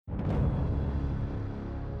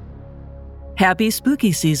Happy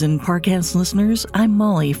spooky season, Parcast listeners. I'm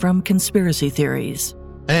Molly from Conspiracy Theories.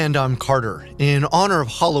 And I'm Carter. In honor of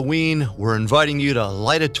Halloween, we're inviting you to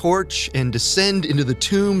light a torch and descend into the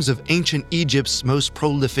tombs of ancient Egypt's most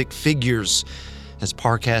prolific figures, as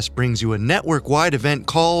Parcast brings you a network-wide event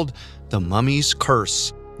called The Mummy's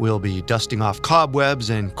Curse. We'll be dusting off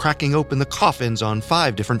cobwebs and cracking open the coffins on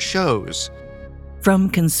 5 different shows.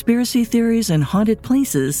 From conspiracy theories and haunted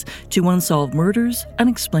places to unsolved murders,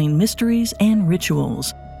 unexplained mysteries, and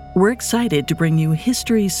rituals, we're excited to bring you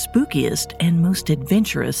history's spookiest and most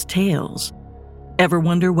adventurous tales. Ever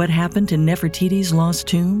wonder what happened to Nefertiti's lost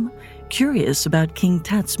tomb? Curious about King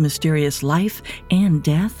Tut's mysterious life and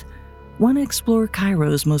death? Want to explore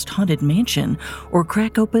Cairo's most haunted mansion or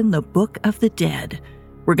crack open the Book of the Dead?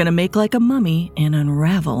 We're going to make like a mummy and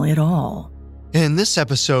unravel it all. In this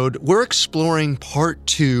episode, we're exploring part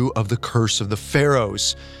 2 of the Curse of the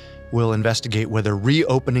Pharaohs. We'll investigate whether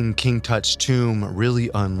reopening King Tut's tomb really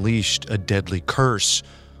unleashed a deadly curse,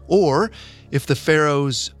 or if the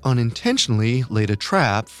pharaohs unintentionally laid a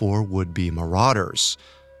trap for would-be marauders.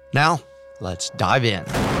 Now, let's dive in.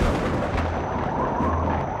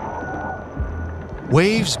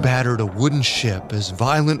 Waves battered a wooden ship as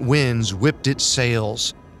violent winds whipped its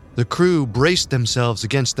sails. The crew braced themselves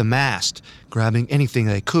against the mast, grabbing anything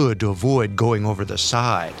they could to avoid going over the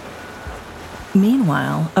side.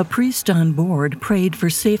 Meanwhile, a priest on board prayed for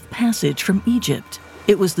safe passage from Egypt.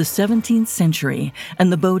 It was the 17th century,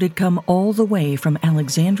 and the boat had come all the way from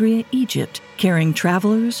Alexandria, Egypt, carrying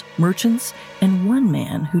travelers, merchants, and one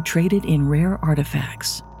man who traded in rare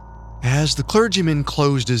artifacts. As the clergyman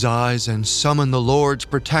closed his eyes and summoned the Lord's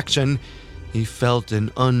protection, he felt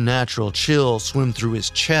an unnatural chill swim through his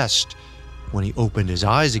chest. When he opened his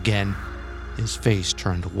eyes again, his face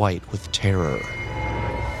turned white with terror.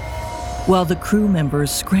 While the crew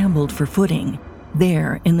members scrambled for footing,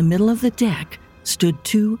 there, in the middle of the deck, stood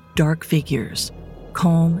 2 dark figures,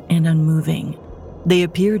 calm and unmoving. They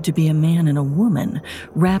appeared to be a man and a woman,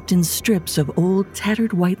 wrapped in strips of old,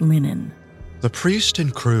 tattered white linen. The priest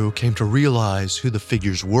and crew came to realize who the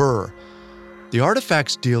figures were. The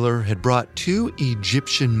artifacts dealer had brought 2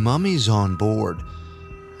 Egyptian mummies on board.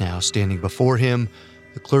 Now standing before him,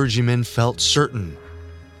 the clergyman felt certain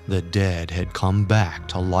the dead had come back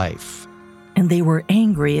to life. And they were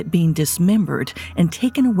angry at being dismembered and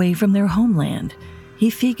taken away from their homeland. He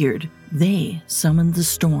figured they summoned the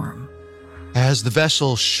storm. As the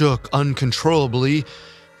vessel shook uncontrollably,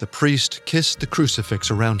 the priest kissed the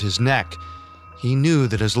crucifix around his neck. He knew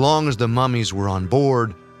that as long as the mummies were on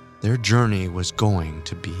board, their journey was going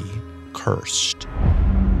to be cursed.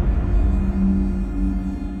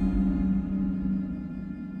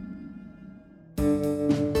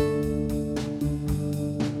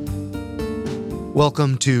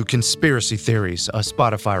 Welcome to Conspiracy Theories, a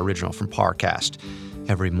Spotify original from Parcast.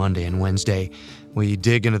 Every Monday and Wednesday, we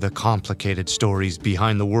dig into the complicated stories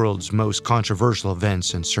behind the world's most controversial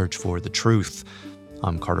events and search for the truth.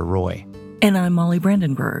 I'm Carter Roy. And I'm Molly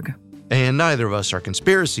Brandenburg. And neither of us are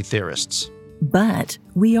conspiracy theorists. But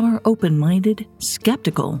we are open-minded,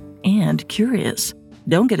 skeptical, and curious.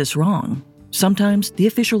 Don't get us wrong. Sometimes the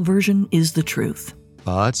official version is the truth.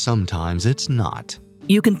 But sometimes it's not.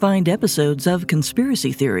 You can find episodes of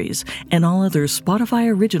Conspiracy Theories and all other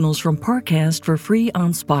Spotify originals from Parcast for free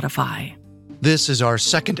on Spotify. This is our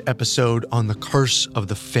 2nd episode on the Curse of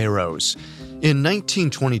the Pharaohs. In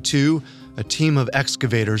 1922, a team of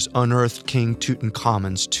excavators unearthed King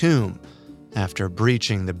Tutankhamun's tomb. After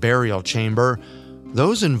breaching the burial chamber,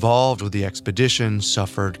 those involved with the expedition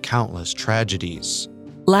suffered countless tragedies.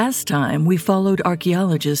 Last time, we followed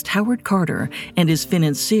archaeologist Howard Carter and his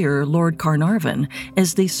financier, Lord Carnarvon,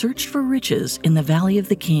 as they searched for riches in the Valley of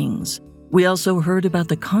the Kings. We also heard about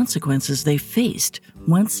the consequences they faced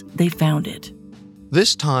once they found it.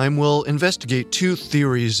 This time, we'll investigate 2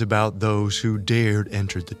 theories about those who dared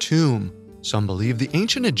enter the tomb. Some believe the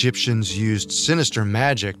ancient Egyptians used sinister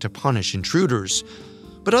magic to punish intruders,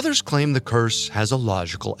 but others claim the curse has a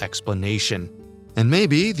logical explanation. And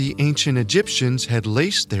maybe the ancient Egyptians had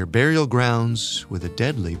laced their burial grounds with a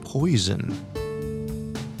deadly poison.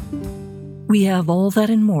 We have all that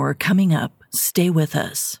and more coming up. Stay with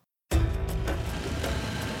us.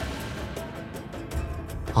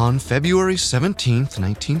 On February 17,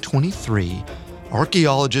 1923,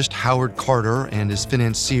 archaeologist Howard Carter and his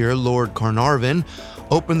financier, Lord Carnarvon,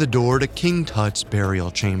 opened the door to King Tut's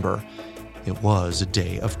burial chamber. It was a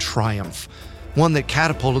day of triumph, one that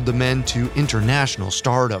catapulted the men to international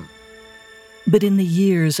stardom. But in the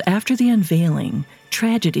years after the unveiling,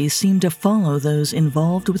 tragedy seemed to follow those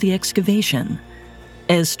involved with the excavation.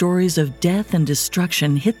 As stories of death and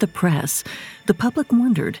destruction hit the press, the public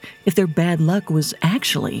wondered if their bad luck was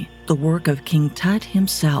actually the work of King Tut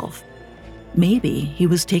himself. Maybe he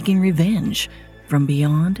was taking revenge from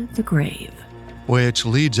beyond the grave. Which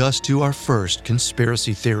leads us to our first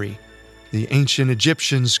conspiracy theory. The ancient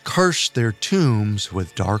Egyptians cursed their tombs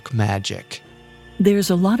with dark magic. There's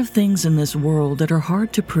a lot of things in this world that are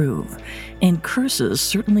hard to prove, and curses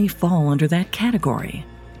certainly fall under that category.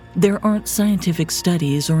 There aren't scientific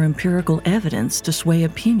studies or empirical evidence to sway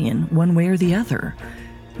opinion one way or the other.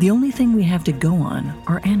 The only thing we have to go on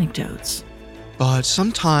are anecdotes. But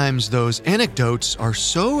sometimes those anecdotes are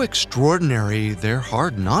so extraordinary they're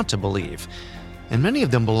hard not to believe, and many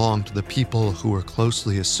of them belong to the people who were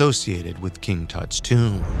closely associated with King Tut's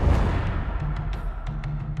tomb.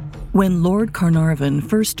 When Lord Carnarvon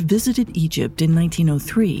first visited Egypt in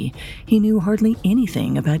 1903, he knew hardly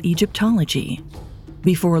anything about Egyptology.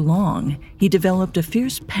 Before long, he developed a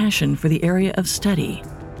fierce passion for the area of study.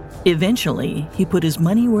 Eventually, he put his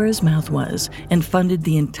money where his mouth was and funded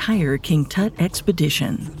the entire King Tut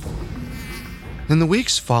expedition. In the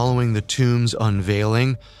weeks following the tomb's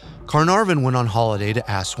unveiling, Carnarvon went on holiday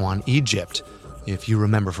to Aswan, Egypt. If you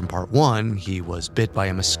remember from part 1, he was bit by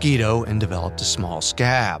a mosquito and developed a small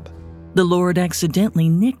scab. The Lord accidentally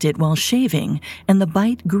nicked it while shaving, and the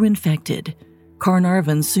bite grew infected.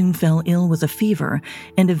 Carnarvon soon fell ill with a fever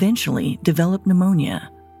and eventually developed pneumonia.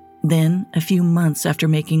 Then, a few months after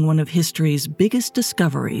making one of history's biggest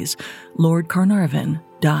discoveries, Lord Carnarvon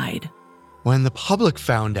died. When the public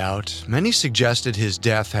found out, many suggested his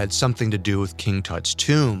death had something to do with King Tut's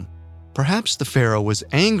tomb. Perhaps the pharaoh was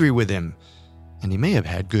angry with him, and he may have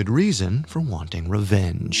had good reason for wanting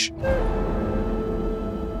revenge.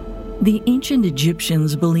 The ancient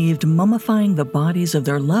Egyptians believed mummifying the bodies of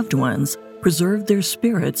their loved ones preserved their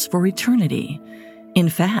spirits for eternity. In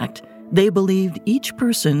fact, they believed each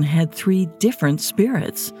person had 3 different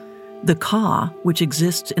spirits: the Ka, which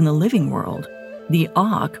exists in the living world, the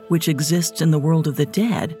Ak, which exists in the world of the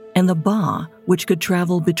dead, and the Ba, which could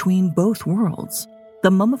travel between both worlds. The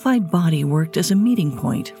mummified body worked as a meeting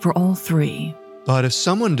point for all 3. But if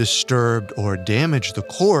someone disturbed or damaged the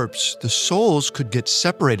corpse, the souls could get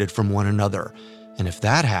separated from one another, and if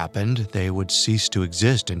that happened, they would cease to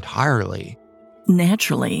exist entirely.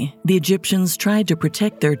 Naturally, the Egyptians tried to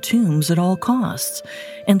protect their tombs at all costs,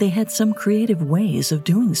 and they had some creative ways of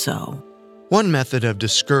doing so. One method of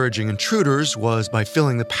discouraging intruders was by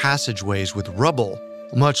filling the passageways with rubble.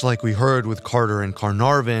 Much like we heard with Carter and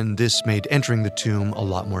Carnarvon, this made entering the tomb a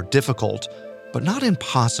lot more difficult, but not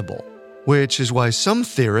impossible, which is why some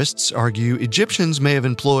theorists argue Egyptians may have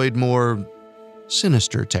employed more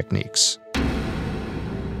sinister techniques.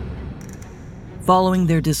 Following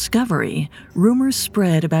their discovery, rumors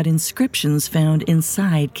spread about inscriptions found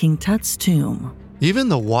inside King Tut's tomb. Even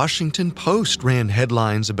the Washington Post ran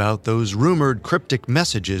headlines about those rumored cryptic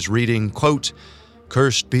messages reading, quote,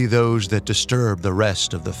 "Cursed be those that disturb the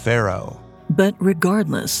rest of the pharaoh." But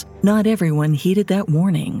regardless, not everyone heeded that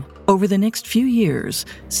warning. Over the next few years,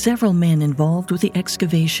 several men involved with the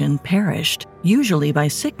excavation perished, usually by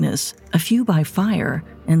sickness, a few by fire,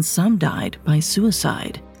 and some died by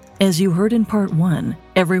suicide. As you heard in part 1,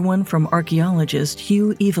 everyone from archaeologist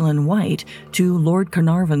Hugh Evelyn White to Lord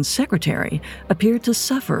Carnarvon's secretary appeared to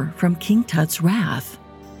suffer from King Tut's wrath.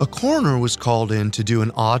 A coroner was called in to do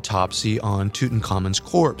an autopsy on Tutankhamun's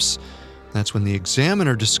corpse. That's when the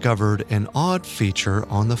examiner discovered an odd feature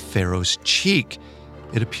on the pharaoh's cheek.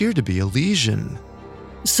 It appeared to be a lesion.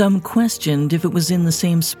 Some questioned if it was in the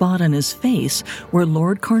same spot on his face where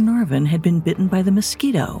Lord Carnarvon had been bitten by the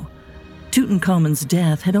mosquito. Tutankhamun's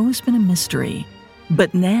death had always been a mystery,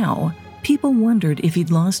 but now people wondered if he'd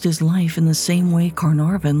lost his life in the same way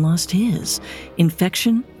Carnarvon lost his,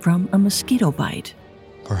 infection from a mosquito bite.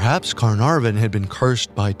 Perhaps Carnarvon had been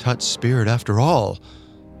cursed by Tut's spirit after all,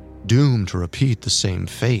 doomed to repeat the same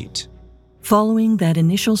fate. Following that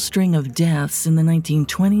initial string of deaths in the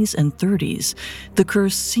 1920s and 30s, the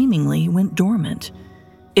curse seemingly went dormant.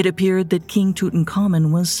 It appeared that King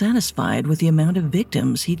Tutankhamun was satisfied with the amount of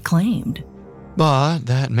victims he'd claimed. But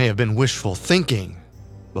that may have been wishful thinking.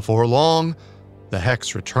 Before long, the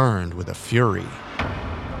hex returned with a fury.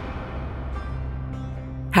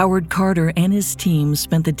 Howard Carter and his team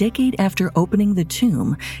spent the decade after opening the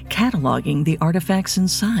tomb cataloging the artifacts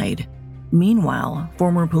inside. Meanwhile,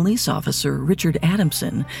 former police officer Richard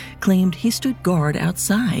Adamson claimed he stood guard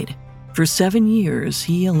outside. For 7 years,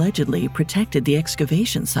 he allegedly protected the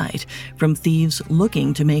excavation site from thieves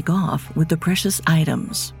looking to make off with the precious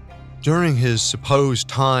items. During his supposed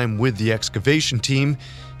time with the excavation team,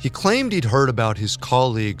 he claimed he'd heard about his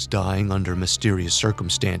colleagues dying under mysterious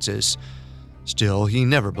circumstances. Still, he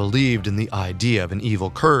never believed in the idea of an evil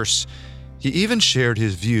curse. He even shared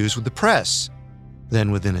his views with the press. Then,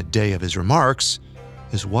 within a day of his remarks,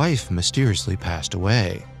 his wife mysteriously passed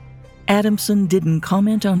away. Adamson didn't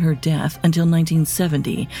comment on her death until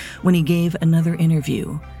 1970, when he gave another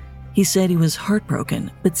interview. He said he was heartbroken,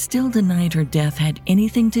 but still denied her death had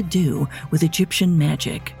anything to do with Egyptian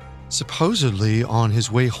magic. Supposedly, on his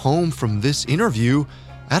way home from this interview,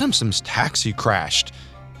 Adamson's taxi crashed.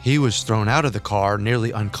 He was thrown out of the car,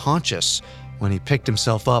 nearly unconscious. When he picked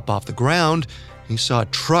himself up off the ground, he saw a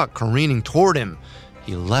truck careening toward him.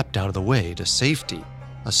 He leapt out of the way to safety.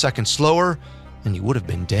 A second slower, and he would have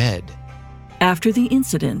been dead. After the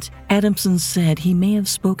incident, Adamson said he may have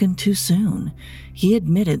spoken too soon. He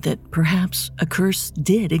admitted that perhaps a curse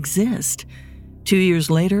did exist. 2 years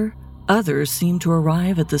later, others seemed to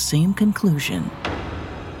arrive at the same conclusion.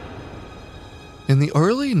 In the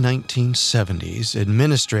early 1970s,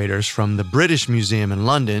 administrators from the British Museum in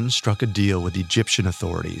London struck a deal with Egyptian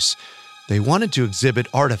authorities. They wanted to exhibit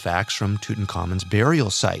artifacts from Tutankhamun's burial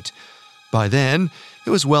site. By then, it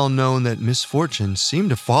was well known that misfortune seemed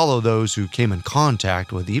to follow those who came in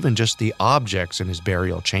contact with even just the objects in his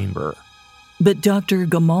burial chamber. But Dr.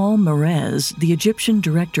 Gamal Merez, the Egyptian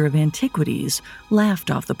director of antiquities,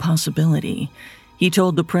 laughed off the possibility. He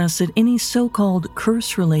told the press that any so-called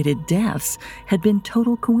curse-related deaths had been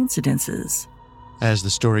total coincidences. As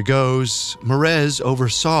the story goes, Merez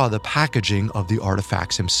oversaw the packaging of the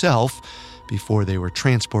artifacts himself before they were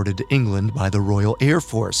transported to England by the Royal Air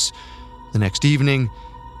Force. The next evening,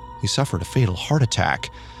 he suffered a fatal heart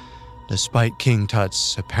attack. Despite King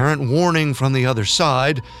Tut's apparent warning from the other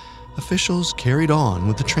side, officials carried on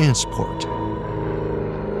with the transport.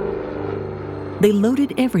 They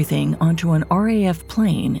loaded everything onto an RAF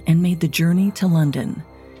plane and made the journey to London.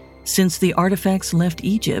 Since the artifacts left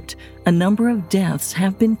Egypt, a number of deaths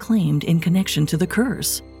have been claimed in connection to the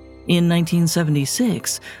curse. In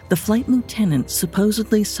 1976, the flight lieutenant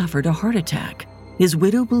supposedly suffered a heart attack. His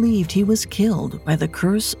widow believed he was killed by the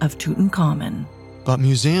curse of Tutankhamun. But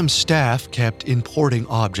museum staff kept importing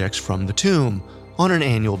objects from the tomb on an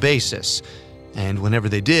annual basis, and whenever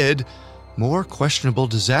they did, more questionable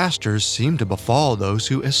disasters seemed to befall those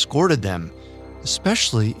who escorted them,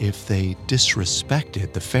 especially if they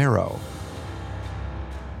disrespected the pharaoh.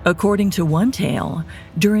 According to one tale,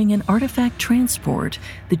 during an artifact transport,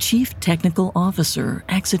 the chief technical officer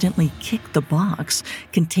accidentally kicked the box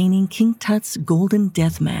containing King Tut's golden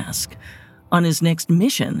death mask. On his next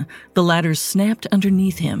mission, the ladder snapped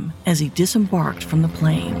underneath him as he disembarked from the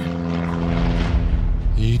plane.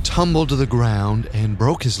 He tumbled to the ground and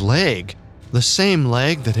broke his leg, the same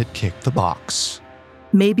leg that had kicked the box.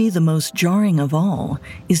 Maybe the most jarring of all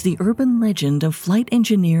is the urban legend of flight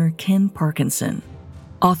engineer Ken Parkinson.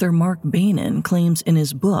 Author Mark Bainan claims in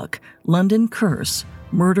his book, London Curse,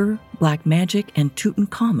 Murder, Black Magic, and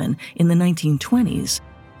Tutankhamun in the 1920s,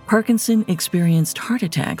 Parkinson experienced heart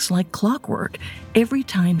attacks like clockwork every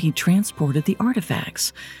time he transported the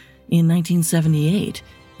artifacts. In 1978,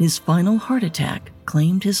 his final heart attack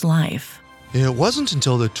claimed his life. It wasn't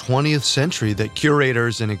until the 20th century that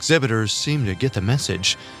curators and exhibitors seemed to get the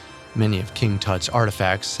message. Many of King Tut's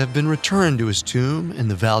artifacts have been returned to his tomb in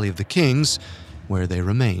the Valley of the Kings, where they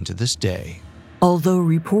remain to this day. Although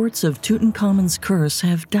reports of Tutankhamun's curse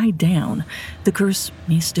have died down, the curse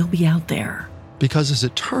may still be out there. Because as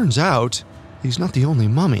it turns out, he's not the only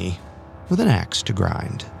mummy with an axe to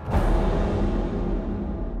grind.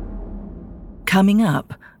 Coming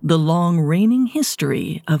up, the long-reigning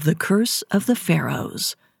history of the Curse of the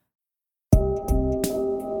Pharaohs.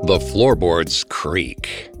 The floorboards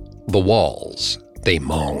creak. The walls, they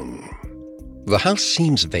moan. The house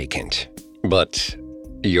seems vacant, but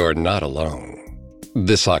you're not alone.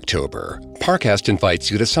 This October, Parcast invites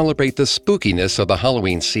you to celebrate the spookiness of the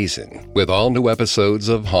Halloween season with all new episodes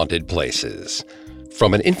of Haunted Places.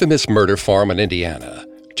 From an infamous murder farm in Indiana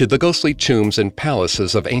to the ghostly tombs and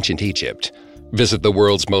palaces of ancient Egypt, visit the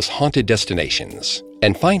world's most haunted destinations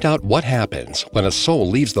and find out what happens when a soul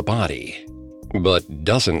leaves the body, but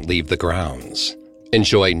doesn't leave the grounds.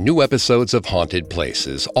 Enjoy new episodes of Haunted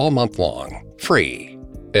Places all month long, free,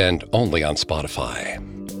 and only on Spotify.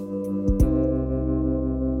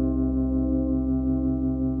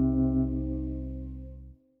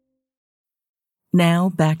 Now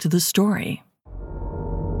back to the story.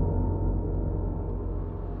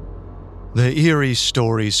 The eerie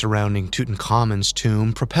story surrounding Tutankhamun's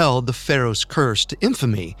tomb propelled the pharaoh's curse to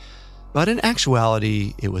infamy, but in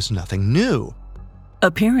actuality, it was nothing new.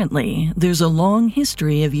 Apparently, there's a long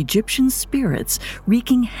history of Egyptian spirits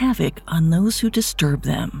wreaking havoc on those who disturb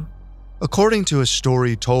them. According to a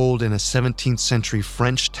story told in a 17th century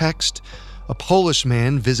French text, A Polish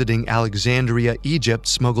man visiting Alexandria, Egypt,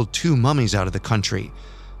 smuggled 2 mummies out of the country.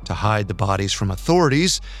 To hide the bodies from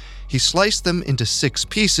authorities, he sliced them into 6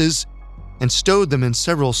 pieces and stowed them in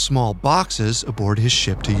several small boxes aboard his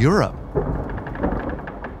ship to Europe.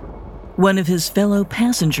 One of his fellow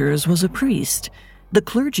passengers was a priest. The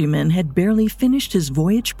clergyman had barely finished his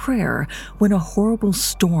voyage prayer when a horrible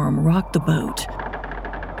storm rocked the boat.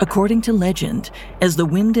 According to legend, as the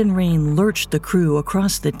wind and rain lurched the crew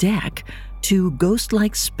across the deck, 2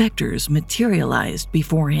 ghost-like specters materialized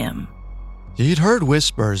before him. He'd heard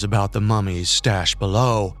whispers about the mummies stashed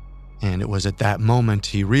below, and it was at that moment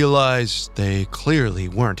he realized they clearly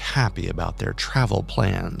weren't happy about their travel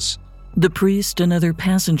plans. The priest and other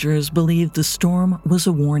passengers believed the storm was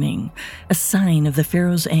a warning, a sign of the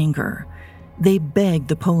Pharaoh's anger. They begged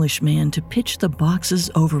the Polish man to pitch the boxes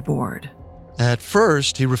overboard. At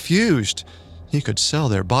first, he refused. He could sell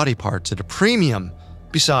their body parts at a premium.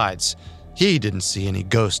 Besides, he didn't see any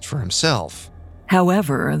ghosts for himself.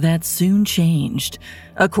 However, that soon changed.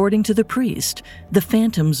 According to the priest, the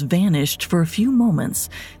phantoms vanished for a few moments,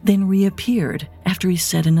 then reappeared after he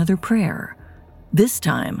said another prayer. This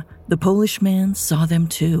time, the Polish man saw them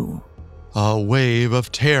too. A wave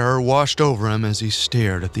of terror washed over him as he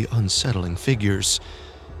stared at the unsettling figures.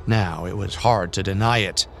 Now it was hard to deny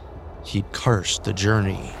it. He'd cursed the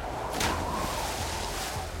journey.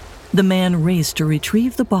 The man raced to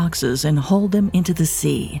retrieve the boxes and haul them into the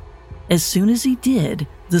sea. As soon as he did,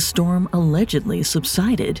 the storm allegedly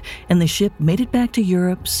subsided and the ship made it back to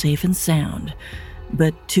Europe safe and sound.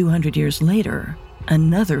 But 200 years later,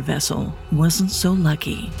 another vessel wasn't so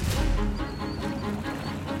lucky.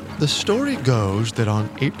 The story goes that on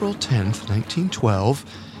April 10, 1912,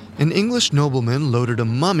 an English nobleman loaded a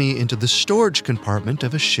mummy into the storage compartment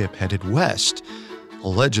of a ship headed west.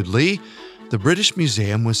 Allegedly, the British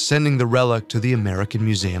Museum was sending the relic to the American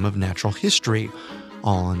Museum of Natural History,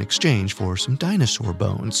 all in exchange for some dinosaur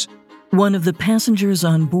bones. One of the passengers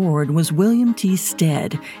on board was William T.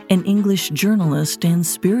 Stead, an English journalist and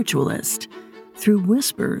spiritualist. Through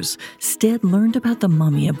whispers, Stead learned about the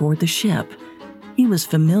mummy aboard the ship. He was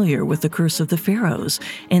familiar with the curse of the Pharaohs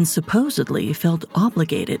and supposedly felt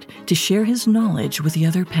obligated to share his knowledge with the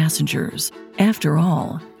other passengers. After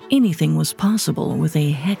all, anything was possible with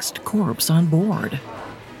a hexed corpse on board.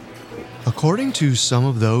 According to some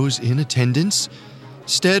of those in attendance,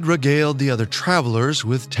 Stead regaled the other travelers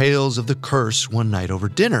with tales of the curse one night over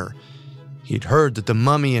dinner. He'd heard that the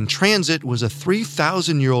mummy in transit was a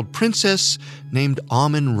 3,000-year-old princess named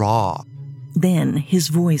Amun-Ra. Then his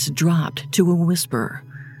voice dropped to a whisper.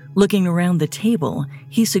 Looking around the table,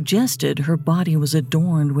 he suggested her body was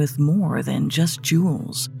adorned with more than just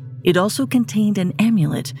jewels. It also contained an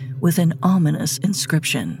amulet with an ominous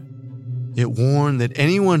inscription. It warned that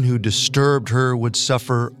anyone who disturbed her would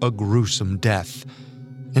suffer a gruesome death.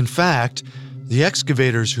 In fact, the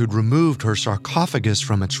excavators who'd removed her sarcophagus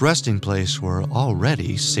from its resting place were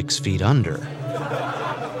already 6 feet under.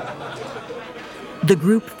 The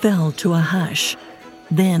group fell to a hush,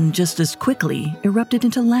 then just as quickly erupted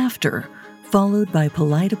into laughter, followed by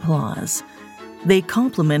polite applause. They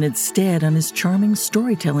complimented Stead on his charming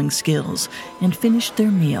storytelling skills and finished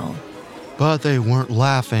their meal. But they weren't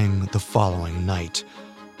laughing the following night,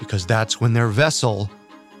 because that's when their vessel,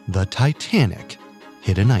 the Titanic,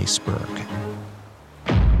 hit an iceberg.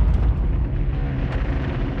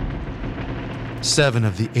 7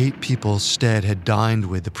 of the 8 people Stead had dined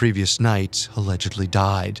with the previous night allegedly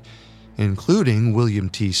died, including William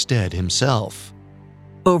T. Stead himself.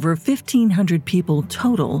 Over 1,500 people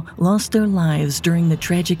total lost their lives during the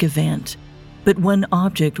tragic event, but one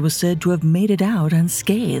object was said to have made it out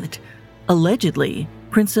unscathed. Allegedly,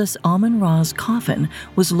 Princess Amun-Ra's coffin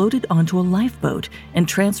was loaded onto a lifeboat and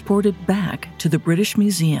transported back to the British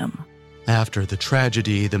Museum. After the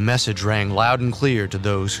tragedy, the message rang loud and clear to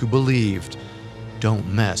those who believed,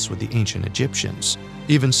 don't mess with the ancient Egyptians.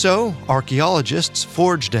 Even so, archaeologists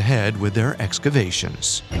forged ahead with their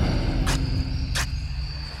excavations.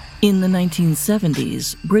 In the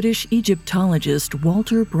 1970s, British Egyptologist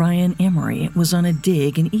Walter Brian Emery was on a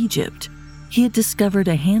dig in Egypt. He had discovered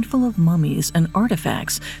a handful of mummies and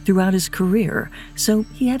artifacts throughout his career, so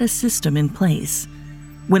he had a system in place.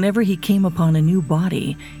 Whenever he came upon a new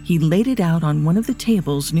body, he laid it out on one of the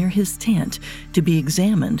tables near his tent to be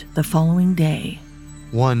examined the following day.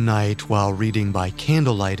 One night, while reading by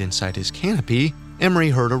candlelight inside his canopy, Emery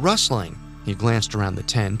heard a rustling. He glanced around the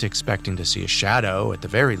tent, expecting to see a shadow at the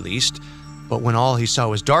very least, but when all he saw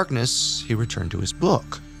was darkness, he returned to his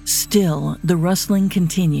book. Still, the rustling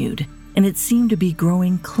continued, and it seemed to be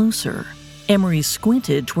growing closer. Emery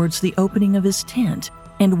squinted towards the opening of his tent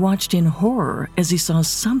and watched in horror as he saw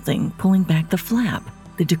something pulling back the flap,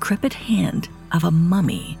 the decrepit hand of a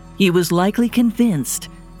mummy. He was likely convinced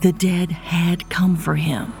the dead had come for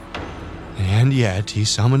him. And yet he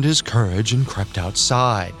summoned his courage and crept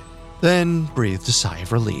outside, then breathed a sigh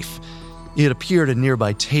of relief. It appeared a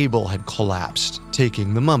nearby table had collapsed,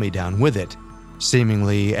 taking the mummy down with it.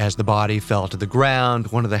 Seemingly, as the body fell to the ground,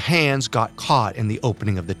 one of the hands got caught in the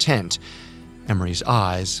opening of the tent. Emery's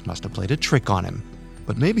eyes must have played a trick on him,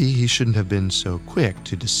 but maybe he shouldn't have been so quick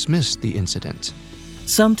to dismiss the incident.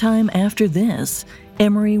 Sometime after this,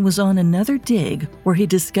 Emery was on another dig where he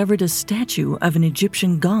discovered a statue of an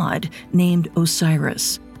Egyptian god named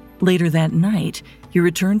Osiris. Later that night, he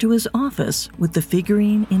returned to his office with the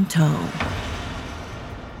figurine in tow.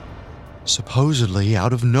 Supposedly,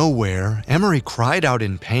 out of nowhere, Emery cried out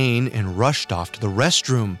in pain and rushed off to the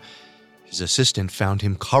restroom. His assistant found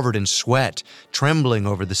him covered in sweat, trembling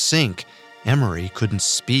over the sink. Emery couldn't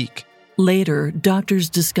speak. Later, doctors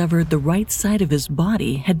discovered the right side of his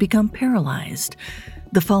body had become paralyzed.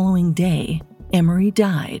 The following day, Emery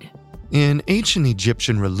died. In ancient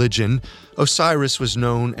Egyptian religion, Osiris was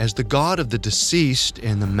known as the god of the deceased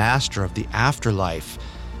and the master of the afterlife.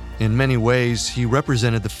 In many ways, he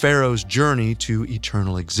represented the pharaoh's journey to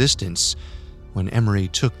eternal existence. When Emery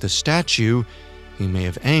took the statue, he may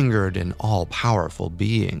have angered an all-powerful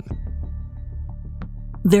being.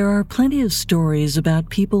 There are plenty of stories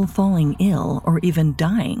about people falling ill or even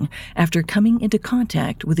dying after coming into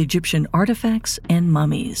contact with Egyptian artifacts and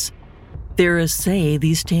mummies. Theorists say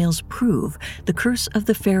these tales prove the curse of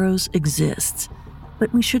the pharaohs exists,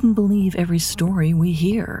 but we shouldn't believe every story we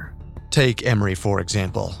hear. Take Emery, for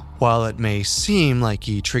example. While it may seem like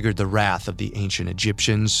he triggered the wrath of the ancient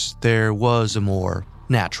Egyptians, there was a more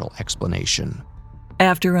natural explanation.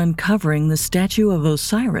 After uncovering the statue of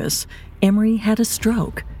Osiris, Emery had a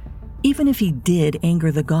stroke. Even if he did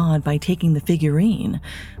anger the god by taking the figurine,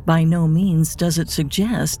 by no means does it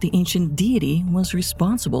suggest the ancient deity was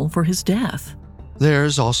responsible for his death.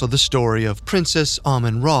 There's also the story of Princess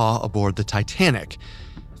Amun-Ra aboard the Titanic.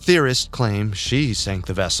 Theorists claim she sank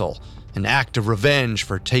the vessel, an act of revenge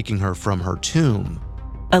for taking her from her tomb.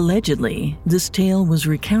 Allegedly, this tale was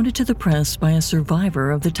recounted to the press by a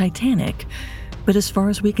survivor of the Titanic, but as far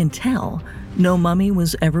as we can tell, no mummy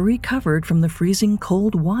was ever recovered from the freezing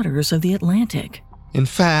cold waters of the Atlantic. In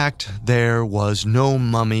fact, there was no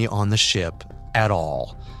mummy on the ship at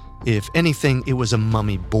all. If anything, it was a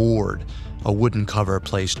mummy board, a wooden cover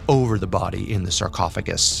placed over the body in the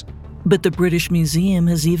sarcophagus. But the British Museum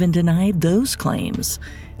has even denied those claims.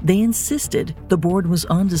 They insisted the board was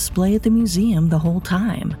on display at the museum the whole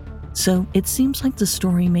time. So it seems like the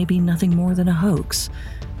story may be nothing more than a hoax,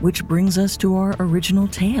 which brings us to our original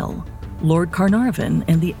tale, Lord Carnarvon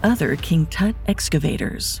and the other King Tut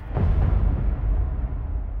excavators.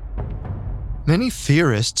 Many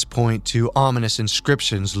theorists point to ominous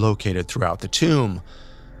inscriptions located throughout the tomb,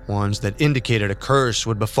 ones that indicated a curse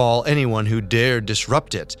would befall anyone who dared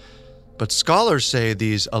disrupt it. But scholars say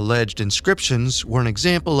these alleged inscriptions were an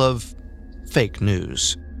example of fake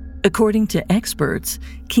news. According to experts,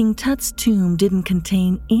 King Tut's tomb didn't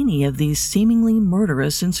contain any of these seemingly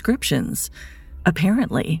murderous inscriptions.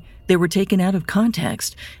 Apparently, they were taken out of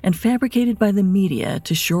context and fabricated by the media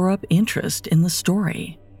to shore up interest in the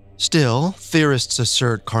story. Still, theorists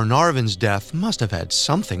assert Carnarvon's death must have had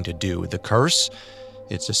something to do with the curse.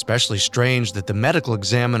 It's especially strange that the medical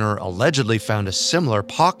examiner allegedly found a similar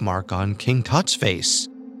pockmark on King Tut's face.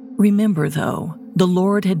 Remember, though, the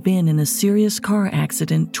Lord had been in a serious car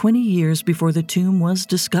accident 20 years before the tomb was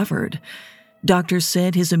discovered. Doctors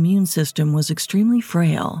said his immune system was extremely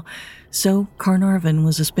frail, so Carnarvon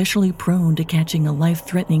was especially prone to catching a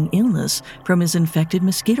life-threatening illness from his infected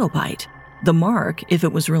mosquito bite. The mark, if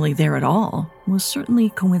it was really there at all, was certainly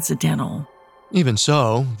coincidental. Even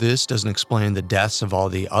so, this doesn't explain the deaths of all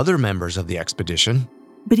the other members of the expedition.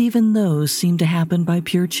 But even those seem to happen by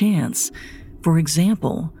pure chance. For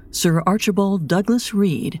example, Sir Archibald Douglas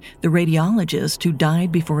Reed, the radiologist who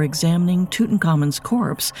died before examining Tutankhamun's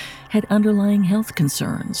corpse, had underlying health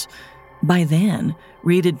concerns. By then,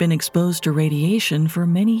 Reed had been exposed to radiation for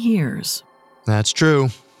many years. That's true.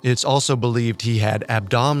 It's also believed he had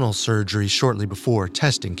abdominal surgery shortly before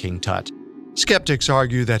testing King Tut. Skeptics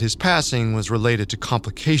argue that his passing was related to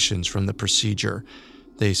complications from the procedure.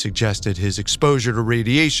 They suggested his exposure to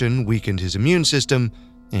radiation weakened his immune system,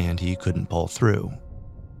 and he couldn't pull through.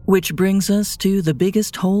 Which brings us to the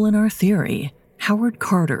biggest hole in our theory, Howard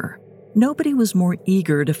Carter. Nobody was more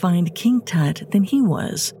eager to find King Tut than he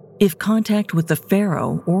was. If contact with the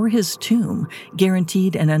pharaoh or his tomb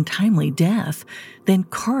guaranteed an untimely death, then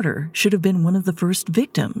Carter should have been one of the first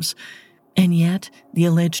victims. And yet, the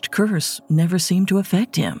alleged curse never seemed to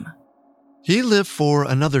affect him. He lived for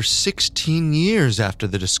another 16 years after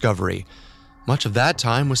the discovery. Much of that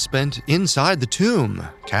time was spent inside the tomb,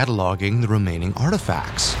 cataloging the remaining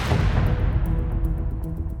artifacts.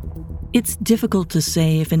 It's difficult to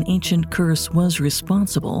say if an ancient curse was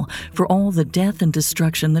responsible for all the death and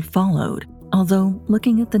destruction that followed, although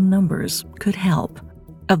looking at the numbers could help.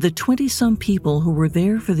 Of the 20-some people who were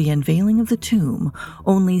there for the unveiling of the tomb,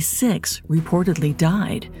 only 6 reportedly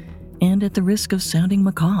died. And at the risk of sounding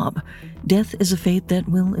macabre, death is a fate that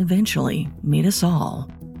will eventually meet us all.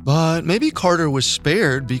 But maybe Carter was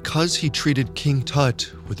spared because he treated King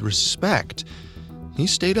Tut with respect. He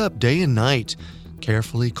stayed up day and night,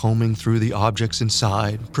 carefully combing through the objects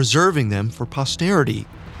inside, preserving them for posterity.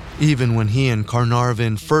 Even when he and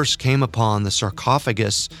Carnarvon first came upon the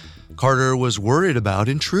sarcophagus, Carter was worried about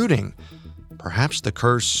intruding. Perhaps the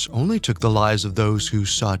curse only took the lives of those who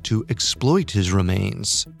sought to exploit his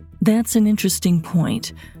remains. That's an interesting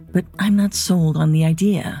point, but I'm not sold on the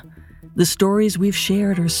idea. The stories we've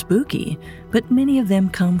shared are spooky, but many of them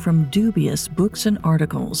come from dubious books and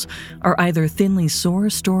articles, are either thinly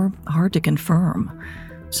sourced or hard to confirm.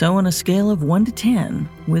 So on a scale of 1 to 10,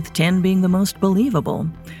 with 10 being the most believable,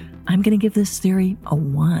 I'm going to give this theory a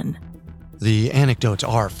 1. The anecdotes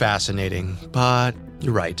are fascinating, but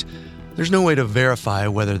you're right. There's no way to verify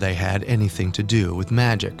whether they had anything to do with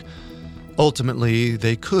magic. Ultimately,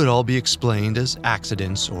 they could all be explained as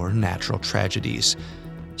accidents or natural tragedies.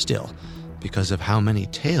 Still, because of how many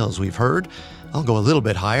tales we've heard, I'll go a little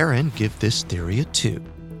bit higher and give this theory a 2.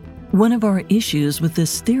 One of our issues with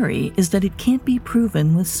this theory is that it can't be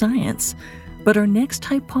proven with science, but our next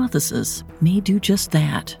hypothesis may do just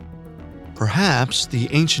that. Perhaps the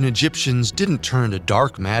ancient Egyptians didn't turn to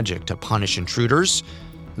dark magic to punish intruders.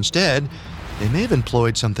 Instead, they may have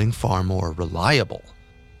employed something far more reliable: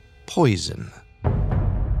 poison.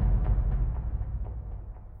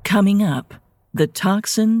 Coming up, the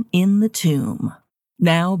toxin in the tomb.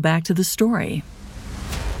 Now back to the story.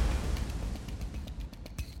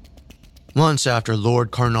 Once after Lord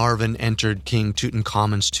Carnarvon entered King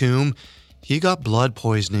Tutankhamun's tomb, he got blood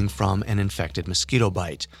poisoning from an infected mosquito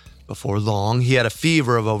bite. Before long, he had a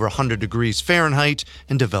fever of over 100 degrees Fahrenheit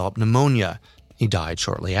and developed pneumonia. He died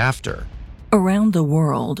shortly after. Around the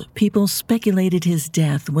world, people speculated his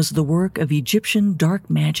death was the work of Egyptian dark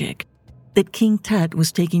magic, that King Tut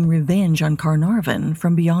was taking revenge on Carnarvon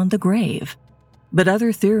from beyond the grave. But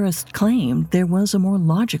other theorists claimed there was a more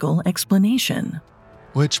logical explanation.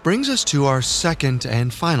 Which brings us to our second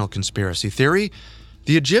and final conspiracy theory.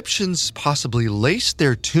 The Egyptians possibly laced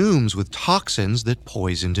their tombs with toxins that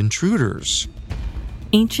poisoned intruders.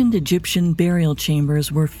 Ancient Egyptian burial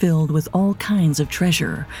chambers were filled with all kinds of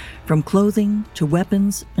treasure, from clothing to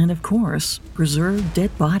weapons and, of course, preserved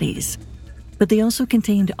dead bodies. But they also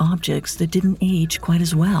contained objects that didn't age quite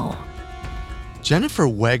as well. Jennifer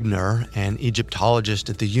Wegner, an Egyptologist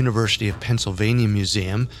at the University of Pennsylvania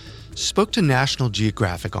Museum, spoke to National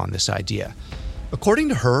Geographic on this idea. According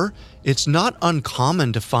to her, it's not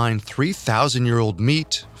uncommon to find 3,000-year-old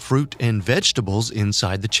meat, fruit, and vegetables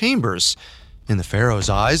inside the chambers. In the Pharaohs'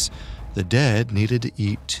 eyes, the dead needed to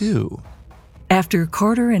eat too. After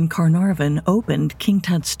Carter and Carnarvon opened King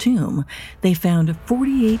Tut's tomb, they found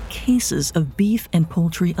 48 cases of beef and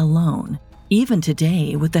poultry alone. Even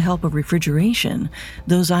today, with the help of refrigeration,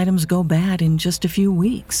 those items go bad in just a few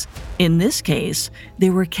weeks. In this case, they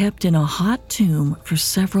were kept in a hot tomb for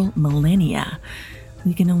several millennia.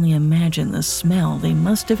 We can only imagine the smell they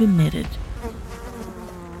must have emitted.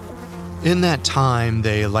 In that time,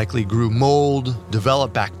 they likely grew mold,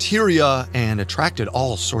 developed bacteria, and attracted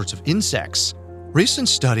all sorts of insects. Recent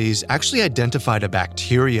studies actually identified a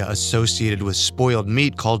bacteria associated with spoiled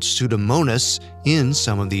meat called Pseudomonas in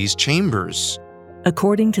some of these chambers.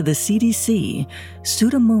 According to the CDC,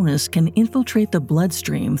 Pseudomonas can infiltrate the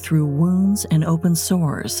bloodstream through wounds and open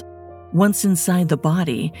sores. Once inside the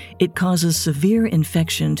body, it causes severe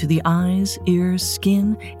infection to the eyes, ears,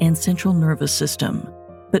 skin, and central nervous system.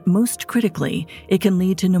 But most critically, it can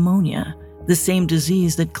lead to pneumonia, the same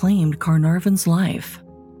disease that claimed Carnarvon's life.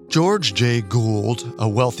 George J. Gould, a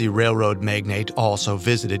wealthy railroad magnate, also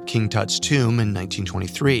visited King Tut's tomb in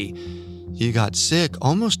 1923. He got sick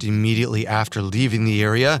almost immediately after leaving the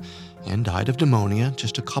area and died of pneumonia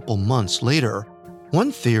just a couple months later.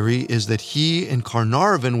 One theory is that he and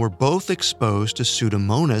Carnarvon were both exposed to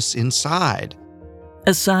Pseudomonas inside.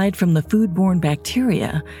 Aside from the foodborne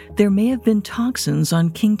bacteria, there may have been toxins on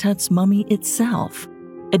King Tut's mummy itself.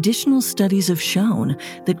 Additional studies have shown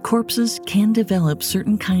that corpses can develop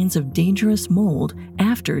certain kinds of dangerous mold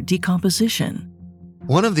after decomposition.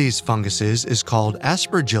 One of these funguses is called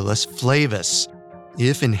Aspergillus flavus.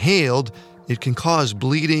 If inhaled, it can cause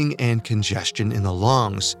bleeding and congestion in the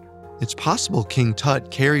lungs. It's possible King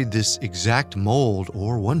Tut carried this exact mold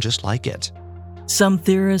or one just like it. Some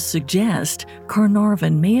theorists suggest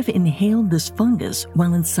Carnarvon may have inhaled this fungus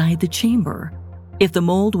while inside the chamber. If the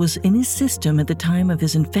mold was in his system at the time of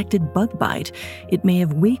his infected bug bite, it may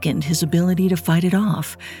have weakened his ability to fight it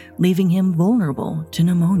off, leaving him vulnerable to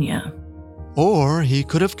pneumonia. Or he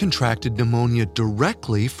could have contracted pneumonia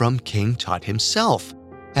directly from King Tut himself.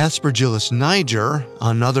 Aspergillus niger,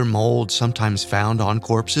 another mold sometimes found on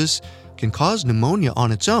corpses, can cause pneumonia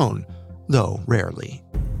on its own, though rarely.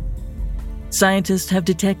 Scientists have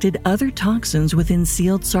detected other toxins within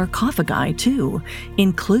sealed sarcophagi too,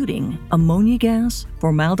 including ammonia gas,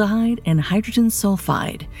 formaldehyde, and hydrogen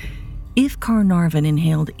sulfide. If Carnarvon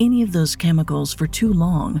inhaled any of those chemicals for too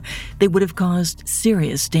long, they would have caused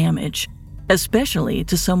serious damage, especially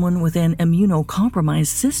to someone with an immunocompromised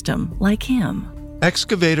system like him.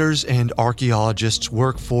 Excavators and archaeologists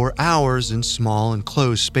work for hours in small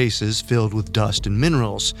enclosed spaces filled with dust and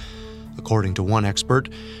minerals. According to one expert,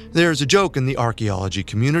 there's a joke in the archaeology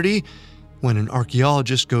community. When an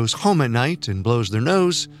archaeologist goes home at night and blows their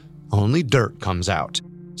nose, only dirt comes out.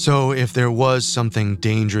 So if there was something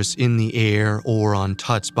dangerous in the air or on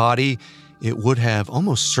Tut's body, it would have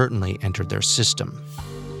almost certainly entered their system.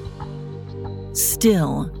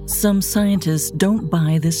 Still, some scientists don't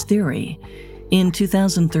buy this theory. In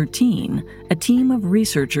 2013, a team of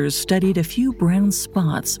researchers studied a few brown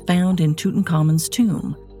spots found in Tutankhamun's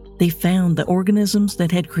tomb. They found the organisms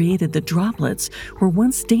that had created the droplets were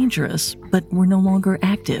once dangerous, but were no longer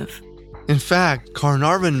active. In fact,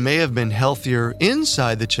 Carnarvon may have been healthier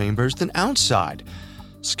inside the chambers than outside.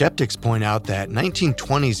 Skeptics point out that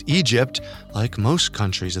 1920s Egypt, like most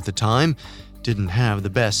countries at the time, didn't have the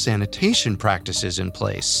best sanitation practices in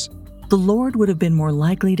place. The Lord would have been more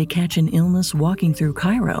likely to catch an illness walking through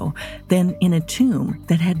Cairo than in a tomb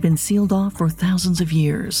that had been sealed off for thousands of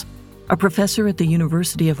years. A professor at the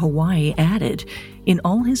University of Hawaii added, in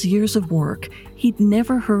all his years of work, he'd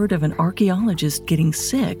never heard of an archaeologist getting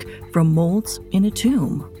sick from molds in a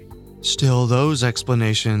tomb. Still, those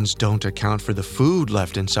explanations don't account for the food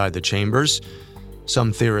left inside the chambers.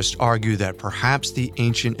 Some theorists argue that perhaps the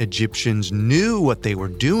ancient Egyptians knew what they were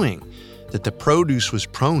doing, that the produce was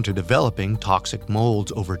prone to developing toxic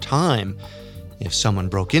molds over time. If someone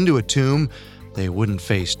broke into a tomb, they wouldn't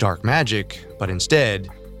face dark magic, but instead,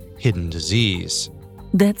 hidden disease.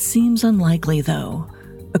 That seems unlikely, though.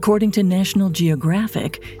 According to National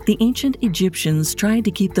Geographic, the ancient Egyptians tried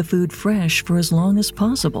to keep the food fresh for as long as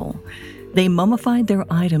possible. They mummified their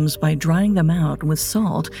items by drying them out with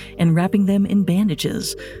salt and wrapping them in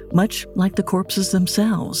bandages, much like the corpses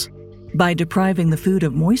themselves. By depriving the food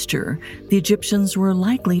of moisture, the Egyptians were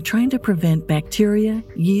likely trying to prevent bacteria,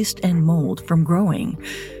 yeast, and mold from growing,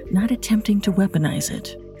 not attempting to weaponize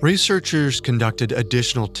it. Researchers conducted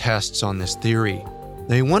additional tests on this theory.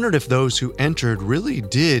 They wondered if those who entered really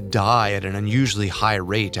did die at an unusually high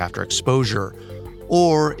rate after exposure,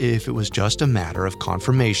 or if it was just a matter of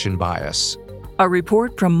confirmation bias. A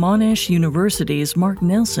report from Monash University's Mark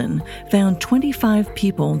Nelson found 25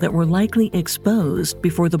 people that were likely exposed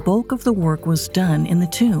before the bulk of the work was done in the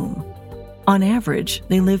tomb. On average,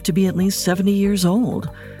 they lived to be at least 70 years old.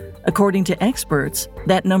 According to experts,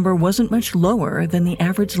 that number wasn't much lower than the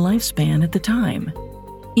average lifespan at the time.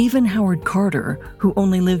 Even Howard Carter, who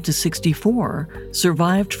only lived to 64,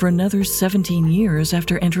 survived for another 17 years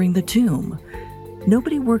after entering the tomb.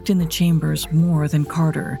 Nobody worked in the chambers more than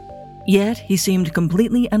Carter, yet he seemed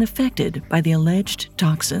completely unaffected by the alleged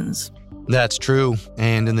toxins. That's true,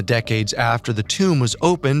 and in the decades after the tomb was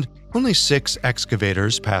opened, only 6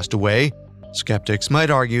 excavators passed away. Skeptics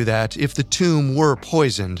might argue that if the tomb were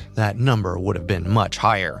poisoned, that number would have been much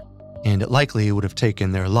higher, and it likely would have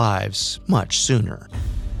taken their lives much sooner.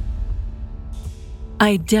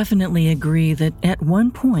 I definitely agree that at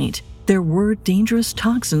one point, there were dangerous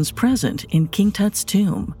toxins present in King Tut's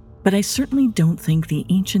tomb, but I certainly don't think the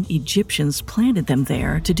ancient Egyptians planted them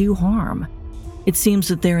there to do harm. It seems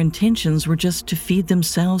that their intentions were just to feed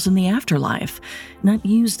themselves in the afterlife, not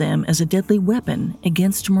use them as a deadly weapon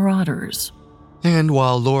against marauders. And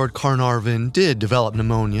while Lord Carnarvon did develop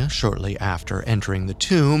pneumonia shortly after entering the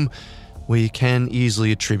tomb, we can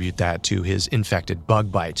easily attribute that to his infected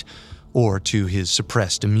bug bite or to his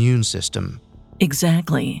suppressed immune system.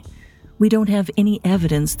 Exactly. We don't have any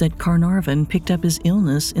evidence that Carnarvon picked up his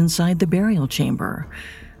illness inside the burial chamber.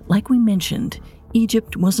 Like we mentioned,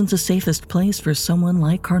 Egypt wasn't the safest place for someone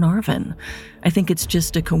like Carnarvon. I think it's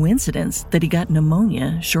just a coincidence that he got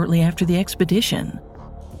pneumonia shortly after the expedition.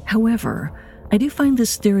 However, I do find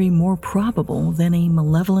this theory more probable than a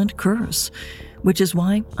malevolent curse, which is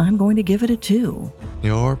why I'm going to give it a 2.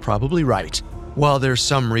 You're probably right. While there's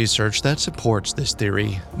some research that supports this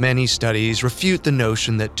theory, many studies refute the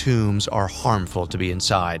notion that tombs are harmful to be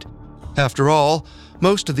inside. After all,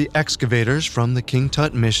 most of the excavators from the King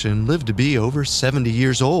Tut mission lived to be over 70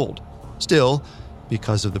 years old. Still,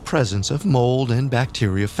 because of the presence of mold and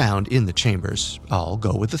bacteria found in the chambers, I'll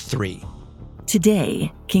go with a 3.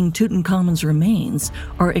 Today, King Tutankhamun's remains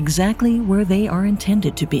are exactly where they are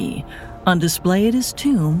intended to be, on display at his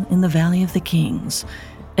tomb in the Valley of the Kings.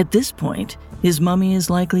 At this point, his mummy is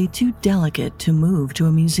likely too delicate to move to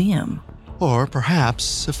a museum. Or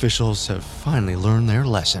perhaps officials have finally learned their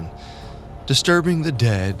lesson. Disturbing the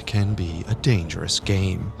dead can be a dangerous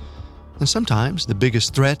game. And sometimes the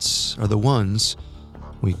biggest threats are the ones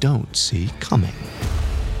we don't see coming.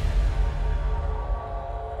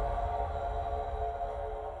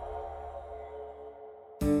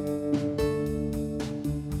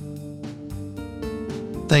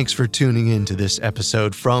 Thanks for tuning in to this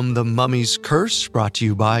episode from The Mummy's Curse, brought to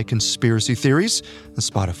you by Conspiracy Theories, a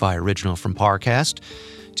Spotify original from Parcast.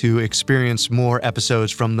 To experience more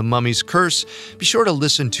episodes from The Mummy's Curse, be sure to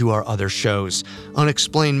listen to our other shows: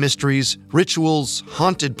 Unexplained Mysteries, Rituals,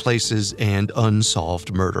 Haunted Places, and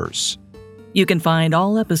Unsolved Murders. You can find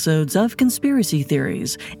all episodes of Conspiracy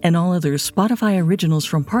Theories and all other Spotify originals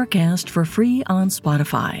from Parcast for free on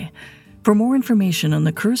Spotify. For more information on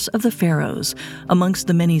the Curse of the Pharaohs, amongst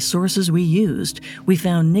the many sources we used, we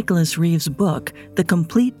found Nicholas Reeves' book, The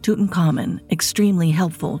Complete Tutankhamun, extremely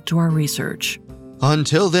helpful to our research.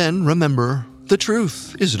 Until then, remember, the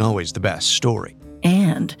truth isn't always the best story.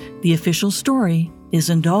 And the official story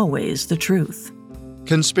isn't always the truth.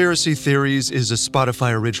 Conspiracy Theories is a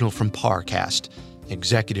Spotify original from Parcast.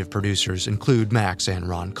 Executive producers include Max and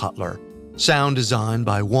Ron Cutler. Sound design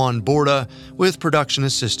by Juan Borda, with production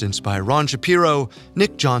assistance by Ron Shapiro,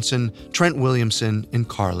 Nick Johnson, Trent Williamson, and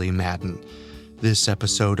Carly Madden. This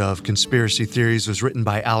episode of Conspiracy Theories was written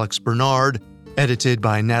by Alex Bernard, edited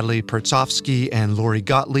by Natalie Pertsovsky and Lori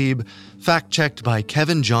Gottlieb, fact-checked by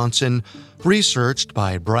Kevin Johnson, researched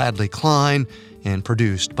by Bradley Klein, and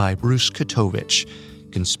produced by Bruce Katovich.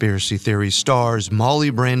 Conspiracy Theories stars Molly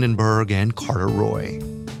Brandenburg and Carter Roy.